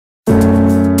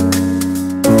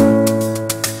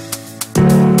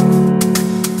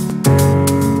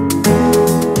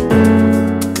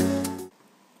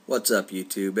What's up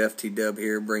YouTube, FT-Dub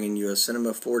here, bringing you a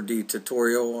Cinema 4D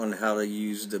tutorial on how to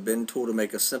use the bend tool to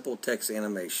make a simple text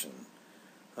animation.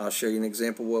 I'll show you an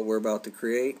example of what we're about to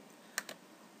create.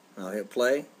 I'll hit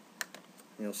play, and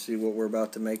you'll see what we're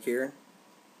about to make here.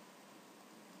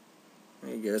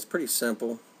 There you go, it's pretty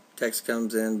simple. Text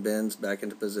comes in, bends back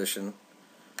into position.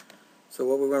 So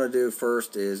what we're going to do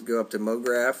first is go up to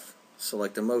MoGraph,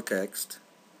 select the Mo text.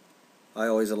 I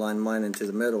always align mine into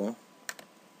the middle.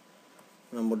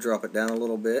 And we'll drop it down a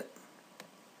little bit.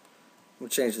 We'll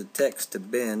change the text to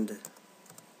bend.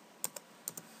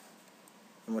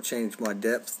 I'm going to change my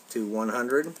depth to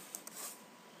 100.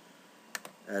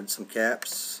 Add some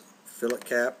caps. Fillet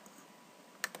cap.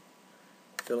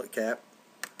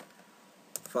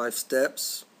 5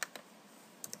 steps.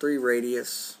 3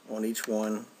 radius on each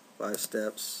one. 5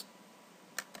 steps.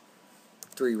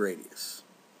 3 radius.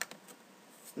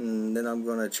 And then I'm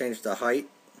going to change the height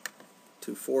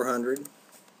to 400.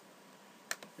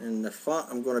 And the font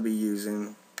I'm going to be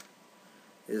using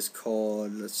is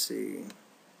called, it's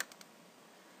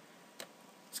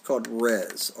called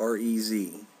Rez,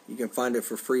 R-E-Z. You can find it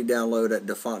for free download at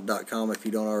dafont.com if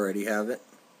you don't already have it.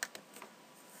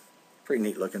 Pretty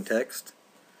neat looking text.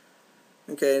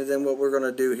 Okay, then what we're going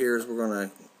to do here is we're going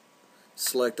to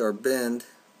select our bend,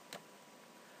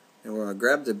 and we're going to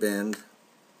grab the bend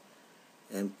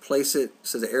and place it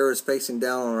so the arrow is facing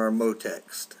down on our Mo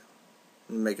text.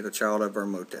 And make it a child of our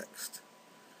Mo text.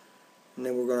 And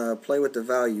then we're going to play with the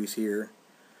values here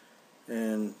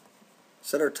and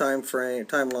set our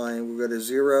timeline. We'll go to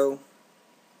 0.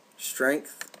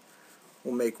 Strength,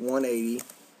 we'll make 180.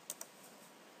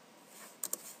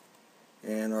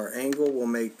 And our angle will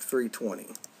make 320.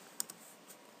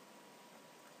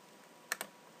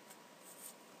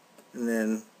 And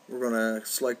then we're going to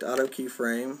select auto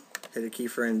keyframe, hit a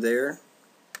keyframe there,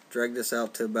 drag this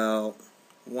out to about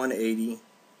 180 is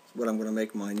what I'm going to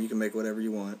make mine. You can make whatever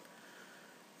you want.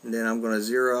 And then I'm going to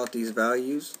zero out these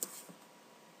values.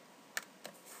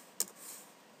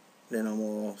 Then I'm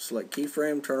going to select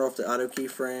keyframe, turn off the auto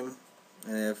keyframe,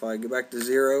 and if I go back to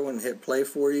 0 and hit play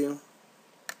for you,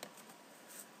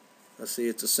 let's see,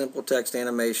 it's a simple text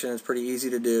animation. It's pretty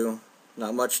easy to do,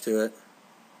 not much to it.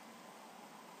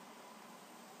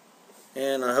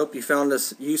 And I hope you found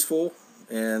this useful.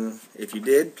 And if you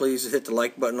did, please hit the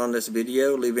like button on this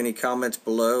video. Leave any comments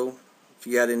below. If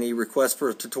you got any requests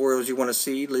for tutorials you want to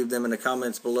see, leave them in the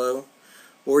comments below.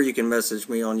 Or you can message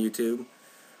me on YouTube.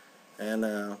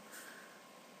 And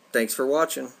thanks for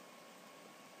watching.